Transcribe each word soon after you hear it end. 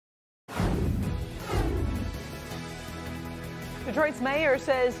Detroit's mayor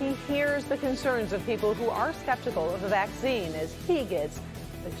says he hears the concerns of people who are skeptical of the vaccine as he gets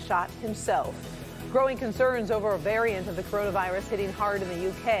the shot himself. Growing concerns over a variant of the coronavirus hitting hard in the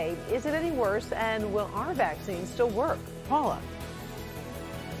UK. Is it any worse, and will our vaccine still work? Paula.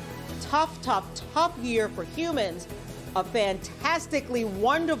 Tough year for humans. A fantastically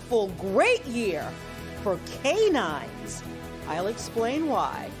wonderful, great year for canines. I'll explain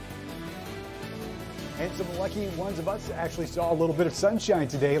why. And some lucky ones of us actually saw a little bit of sunshine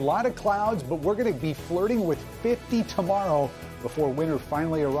today. A lot of clouds, but we're going to be flirting with 50 tomorrow before winter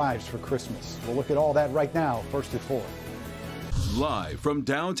finally arrives for Christmas. We'll look at all that right now, first at 4. Live from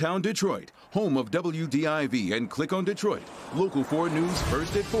downtown Detroit, home of WDIV and Click on Detroit, Local 4 News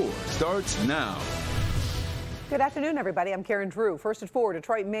First at 4 starts now. Good afternoon, everybody. I'm Karen Drew. First at 4,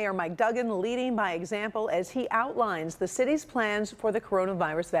 Detroit Mayor Mike Duggan leading by example as he outlines the city's plans for the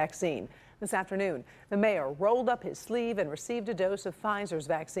coronavirus vaccine. This afternoon, the mayor rolled up his sleeve and received a dose of Pfizer's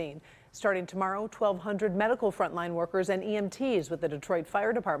vaccine. Starting tomorrow, 1,200 medical frontline workers and EMTs with the Detroit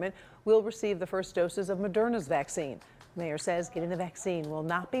Fire Department will receive the first doses of Moderna's vaccine. The mayor says getting the vaccine will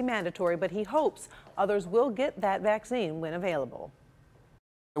not be mandatory, but he hopes others will get that vaccine when available.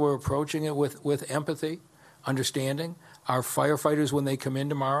 We're approaching it with empathy, understanding. Our firefighters, when they come in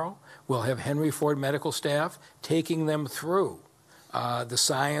tomorrow, will have Henry Ford medical staff taking them through the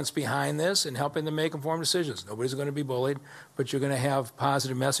science behind this and helping them make informed decisions. Nobody's going to be bullied, but you're going to have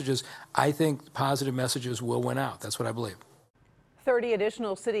positive messages. I think positive messages will win out. That's what I believe. 30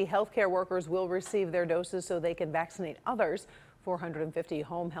 additional city healthcare workers will receive their doses so they can vaccinate others. 450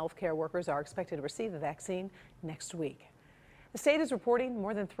 home healthcare workers are expected to receive the vaccine next week. The state is reporting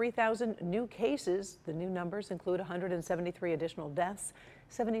more than 3,000 new cases. The new numbers include 173 additional deaths,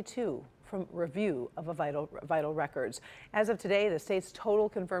 72 from review of vital records. As of today, the state's total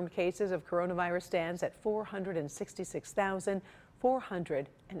confirmed cases of coronavirus stands at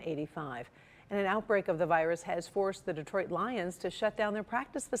 466,485. And an outbreak of the virus has forced the Detroit Lions to shut down their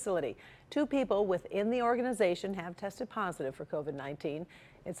practice facility. 2 people within the organization have tested positive for COVID-19.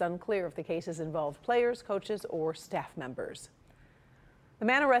 It's unclear if the cases involve players, coaches, or staff members. The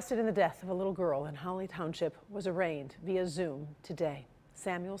man arrested in the death of a little girl in Holly Township was arraigned via Zoom today.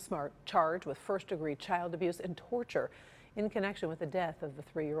 Samuel Smart, charged with first-degree child abuse and torture in connection with the death of the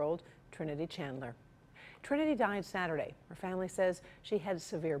 3-year-old Trinity Chandler. Trinity died Saturday. Her family says she had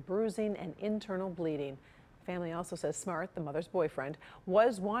severe bruising and internal bleeding. Family also says Smart, the mother's boyfriend,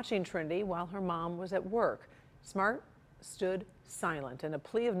 was watching Trinity while her mom was at work. Smart stood silent, and a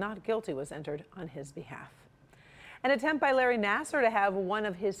plea of not guilty was entered on his behalf. An attempt by Larry Nassar to have one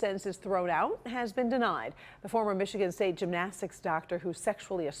of his sentences thrown out has been denied. The former Michigan State gymnastics doctor who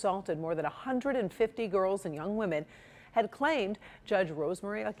sexually assaulted more than 150 girls and young women had claimed Judge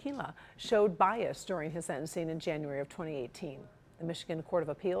Rosemary Aquila showed bias during his sentencing in January of 2018. The Michigan Court of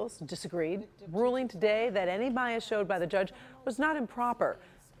Appeals disagreed, ruling today that any bias showed by the judge was not improper.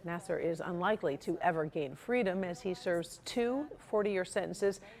 Nassar is unlikely to ever gain freedom as he serves 2 40-year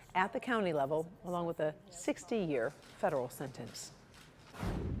sentences at the county level, along with a 60-year federal sentence.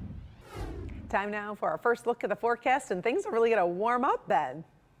 Time now for our first look at the forecast, and things are really going to warm up then.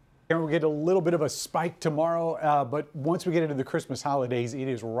 And we'll get a little bit of a spike tomorrow, but once we get into the Christmas holidays, it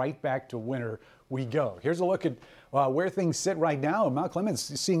is right back to winter we go. Here's a look at where things sit right now. Mount Clemens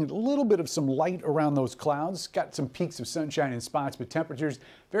is seeing a little bit of some light around those clouds. Got some peaks of sunshine in spots, but temperatures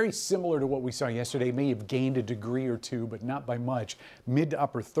very similar to what we saw yesterday. May have gained a degree or two, but not by much. Mid to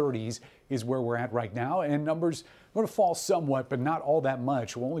upper 30s is where we're at right now, and numbers going to fall somewhat, but not all that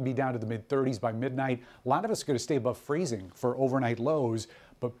much. We'll only be down to the mid 30s by midnight. A lot of us are going to stay above freezing for overnight lows.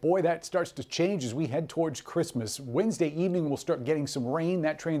 But boy, that starts to change as we head towards Christmas. Wednesday evening, we'll start getting some rain.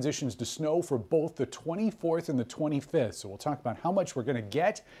 That transitions to snow for both the 24th and the 25th. So we'll talk about how much we're going to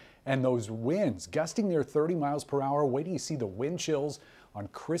get and those winds gusting near 30 miles per hour. Wait till you see the wind chills on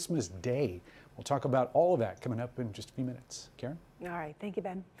Christmas Day. We'll talk about all of that coming up in just a few minutes. Karen? All right. Thank you,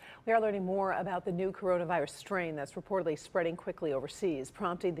 Ben. We are learning more about the new coronavirus strain that's reportedly spreading quickly overseas,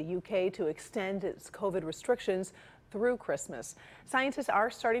 prompting the UK to extend its COVID restrictions through Christmas. Scientists are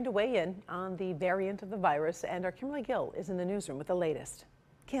starting to weigh in on the variant of the virus, and our Kimberly Gill is in the newsroom with the latest.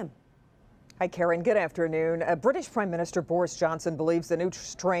 Kim. Hi, Karen. Good afternoon. British Prime Minister Boris Johnson believes the new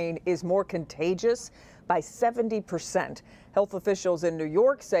strain is more contagious by 70%. Health officials in New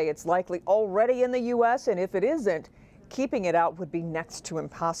York say it's likely already in the U.S., and if it isn't, keeping it out would be next to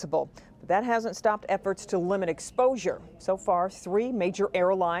impossible. But that hasn't stopped efforts to limit exposure. So far, 3 major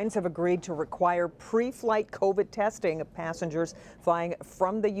airlines have agreed to require pre-flight COVID testing of passengers flying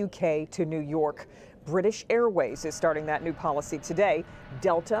from the UK to New York. British Airways is starting that new policy today.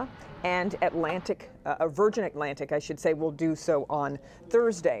 Delta and Virgin Atlantic, I should say, will do so on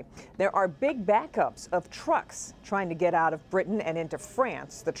Thursday. There are big backups of trucks trying to get out of Britain and into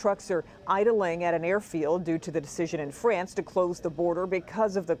France. The trucks are idling at an airfield due to the decision in France to close the border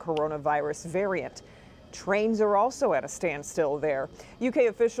because of the coronavirus variant. Trains are also at a standstill there. UK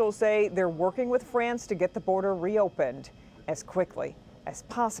officials say they're working with France to get the border reopened as quickly as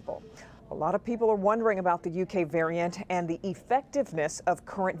possible. A lot of people are wondering about the UK variant and the effectiveness of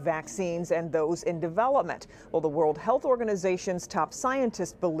current vaccines and those in development. Well, the World Health Organization's top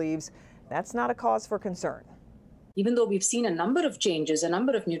scientist believes that's not a cause for concern. Even though we've seen a number of changes, a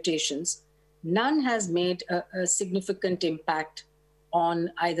number of mutations, none has made a significant impact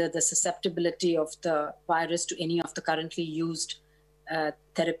on either the susceptibility of the virus to any of the currently used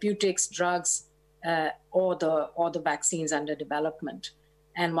therapeutics, drugs, or the vaccines under development.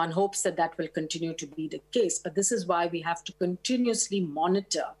 And one hopes that that will continue to be the case. But this is why we have to continuously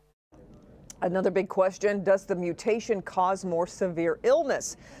monitor. Another big question, does the mutation cause more severe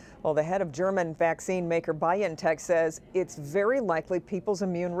illness? Well, the head of German vaccine maker BioNTech says it's very likely people's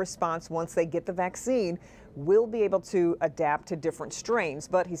immune response once they get the vaccine will be able to adapt to different strains.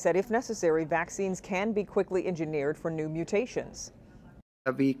 But he said if necessary, vaccines can be quickly engineered for new mutations.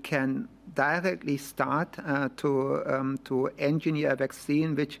 We can directly start to engineer a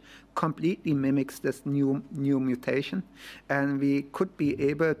vaccine which completely mimics this new mutation, and we could be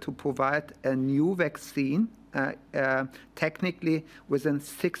able to provide a new vaccine technically within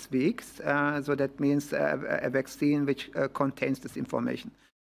 6 weeks. So that means a vaccine which contains this information.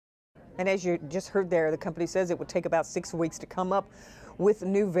 And as you just heard there, the company says it would take about 6 weeks to come up with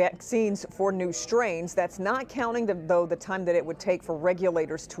new vaccines for new strains. That's not counting, though, the time that it would take for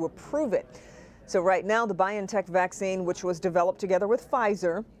regulators to approve it. So right now, the BioNTech vaccine, which was developed together with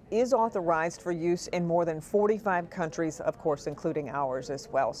Pfizer, is authorized for use in more than 45 countries, of course, including ours as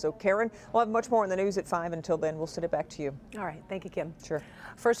well. So, Karen, we'll have much more in the news at 5. Until then, we'll send it back to you. All right. Thank you, Kim. Sure.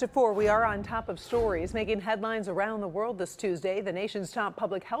 First at 4, we are on top of stories making headlines around the world this Tuesday. The nation's top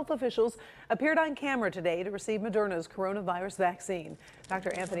public health officials appeared on camera today to receive Moderna's coronavirus vaccine.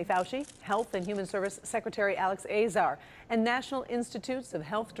 Dr. Anthony Fauci, Health and Human Service Secretary Alex Azar, and National Institutes of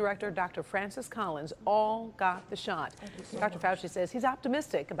Health Director Dr. Francis Collins all got the shot. Dr. Fauci says he's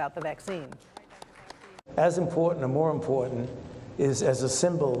optimistic about the vaccine. As important or more important is as a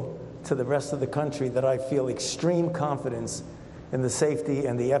symbol to the rest of the country that I feel extreme confidence in the safety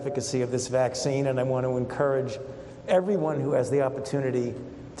and the efficacy of this vaccine, and I want to encourage everyone who has the opportunity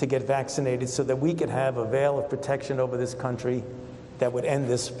to get vaccinated so that we could have a veil of protection over this country that would end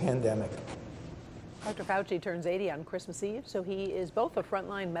this pandemic. Dr. Fauci turns 80 on Christmas Eve, so he is both a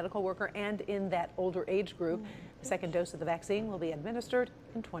frontline medical worker and in that older age group. The second dose of the vaccine will be administered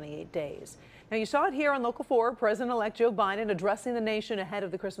in 28 days. Now, you saw it here on Local 4, President-elect Joe Biden addressing the nation ahead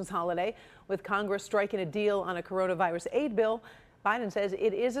of the Christmas holiday. With Congress striking a deal on a coronavirus aid bill, Biden says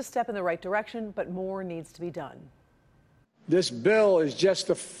it is a step in the right direction, but more needs to be done. This bill is just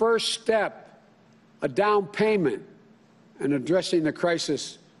the first step, a down payment, in addressing the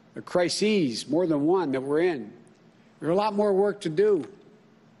crises, more than one that we're in. There's a lot more work to do.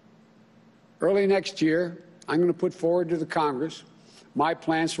 Early next year, I'm going to put forward to the Congress my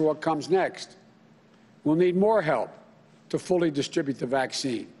plans for what comes next. We'll need more help to fully distribute the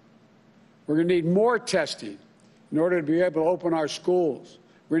vaccine. We're going to need more testing in order to be able to open our schools.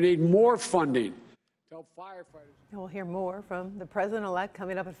 We're going to need more funding to help firefighters. We'll hear more from the president-elect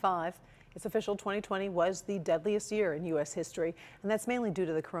coming up at 5. It's official, 2020 was the deadliest year in U.S. history, and that's mainly due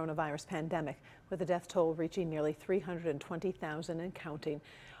to the coronavirus pandemic, with the death toll reaching nearly 320,000 and counting.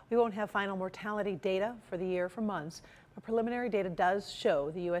 We won't have final mortality data for the year for months, but preliminary data does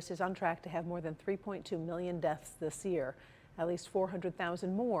show the U.S. is on track to have more than 3.2 million deaths this year, at least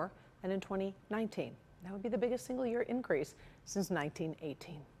 400,000 more than in 2019. That would be the biggest single-year increase since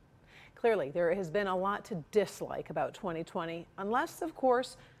 1918. Clearly, there has been a lot to dislike about 2020, unless, of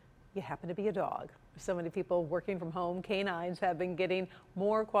course, you happen to be a dog. So many people working from home, canines have been getting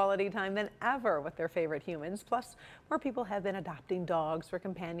more quality time than ever with their favorite humans. Plus, more people have been adopting dogs for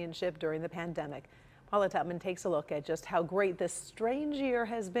companionship during the pandemic. Paula Tutman takes a look at just how great this strange year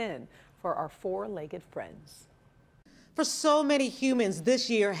has been for our four-legged friends. For so many humans, this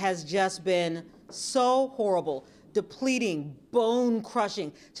year has just been so horrible, depleting,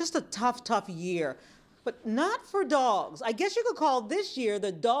 bone-crushing, just a tough year. But not for dogs. I guess you could call this year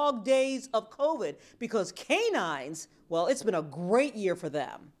the dog days of COVID, because canines, well, it's been a great year for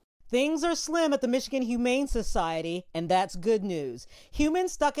them. Things are slim at the Michigan Humane Society, and that's good news.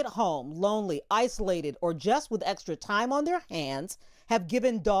 Humans stuck at home, lonely, isolated, or just with extra time on their hands have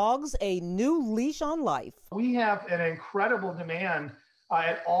given dogs a new leash on life. We have an incredible demand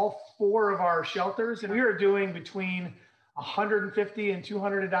at all 4 of our shelters, and we are doing between 150 and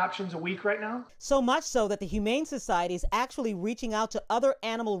 200 adoptions a week right now. So much so that the Humane Society is actually reaching out to other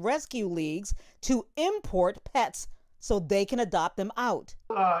animal rescue leagues to import pets so they can adopt them out.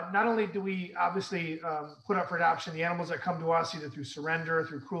 Not only do we obviously put up for adoption the animals that come to us either through surrender,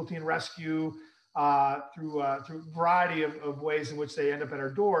 through cruelty and rescue, through a variety of ways in which they end up at our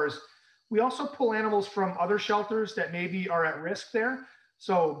doors, we also pull animals from other shelters that maybe are at risk there.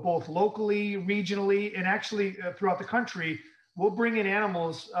 So both locally, regionally, and actually throughout the country, we'll bring in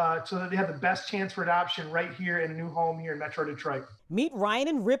animals so that they have the best chance for adoption right here in a new home here in Metro Detroit. Meet Ryan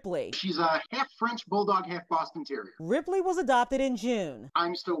and Ripley. She's a half French Bulldog, half Boston Terrier. Ripley was adopted in June.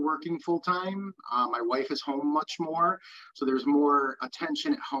 I'm still working full time. My wife is home much more, so there's more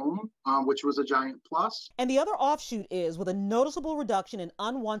attention at home, which was a giant plus. And the other offshoot is, with a noticeable reduction in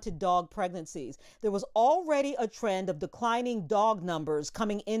unwanted dog pregnancies, there was already a trend of declining dog numbers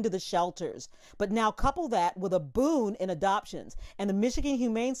coming into the shelters. But now couple that with a boon in adoptions, and the Michigan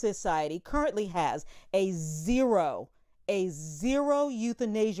Humane Society currently has a zero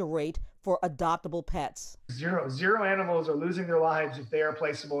euthanasia rate for adoptable pets. Zero animals are losing their lives if they are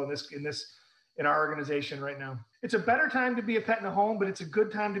placeable in our organization right now. It's a better time to be a pet in a home, but it's a good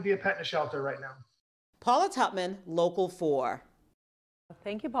time to be a pet in a shelter right now. Paula Tutman, Local 4.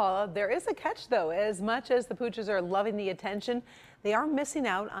 Thank you, Paula. There is a catch, though. As much as the pooches are loving the attention, they are missing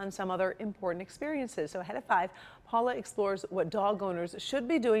out on some other important experiences. So ahead at 5, Paula explores what dog owners should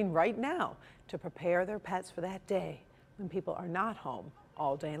be doing right now to prepare their pets for that day when people are not home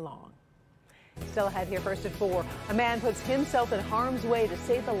all day long. Still ahead here first at 4, a man puts himself in harm's way to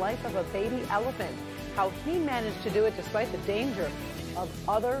save the life of a baby elephant. How he managed to do it despite the danger of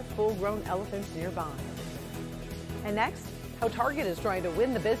other full-grown elephants nearby. And next, how Target is trying to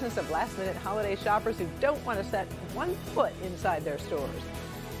win the business of last-minute holiday shoppers who don't want to set one foot inside their stores.